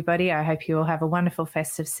care, everybody. I hope you all have a wonderful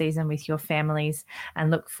festive season with your families,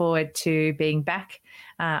 and look forward to being back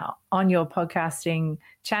on your podcasting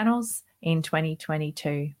channels in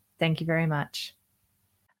 2022. Thank you very much.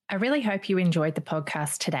 I really hope you enjoyed the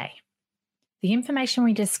podcast today. The information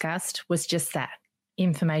we discussed was just that,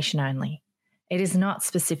 information only. It is not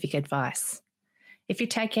specific advice. If you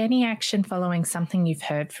take any action following something you've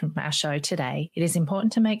heard from our show today, it is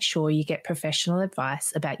important to make sure you get professional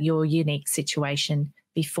advice about your unique situation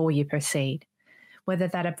before you proceed, whether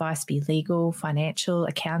that advice be legal, financial,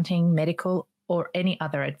 accounting, medical, or any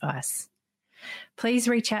other advice. Please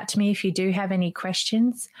reach out to me if you do have any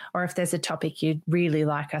questions, or if there's a topic you'd really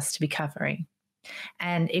like us to be covering.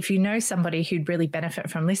 And if you know somebody who'd really benefit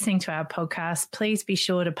from listening to our podcast, please be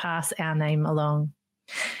sure to pass our name along.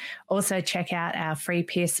 Also, check out our free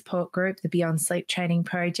peer support group, the Beyond Sleep Training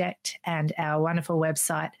Project, and our wonderful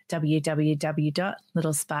website,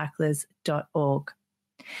 www.littlesparklers.org.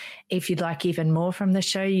 If you'd like even more from the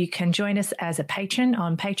show, you can join us as a patron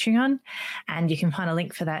on Patreon, and you can find a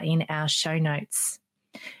link for that in our show notes.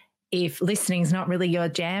 If listening is not really your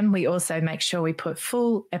jam, we also make sure we put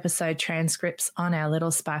full episode transcripts on our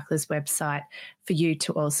Little Sparklers website for you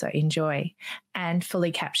to also enjoy, and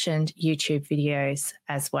fully captioned YouTube videos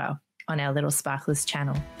as well on our Little Sparklers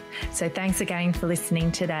channel. So thanks again for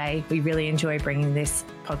listening today. We really enjoy bringing this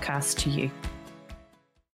podcast to you.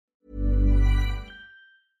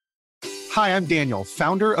 Hi, I'm Daniel,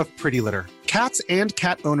 founder of Pretty Litter. Cats and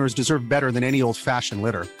cat owners deserve better than any old-fashioned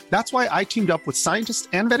litter. That's why I teamed up with scientists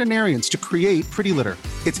and veterinarians to create Pretty Litter.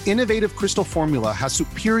 Its innovative crystal formula has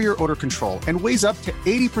superior odor control and weighs up to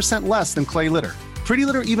 80% less than clay litter. Pretty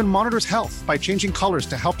Litter even monitors health by changing colors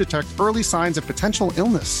to help detect early signs of potential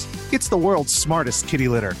illness. It's the world's smartest kitty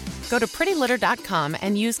litter. Go to prettylitter.com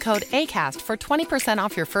and use code ACAST for 20%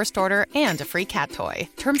 off your first order and a free cat toy.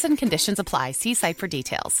 Terms and conditions apply. See site for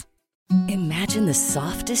details. Imagine the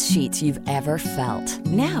softest sheets you've ever felt.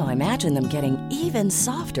 Now imagine them getting even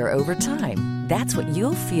softer over time. That's what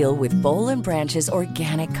you'll feel with Boll & Branch's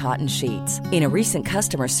organic cotton sheets. In a recent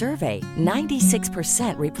customer survey,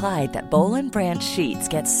 96% replied that Boll & Branch sheets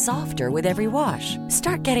get softer with every wash.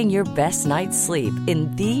 Start getting your best night's sleep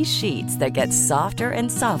in these sheets that get softer and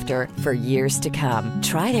softer for years to come.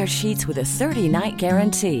 Try their sheets with a 30-night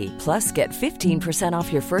guarantee. Plus, get 15%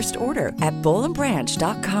 off your first order at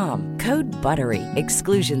bollandbranch.com. Code BUTTERY.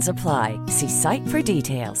 Exclusions apply. See site for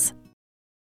details.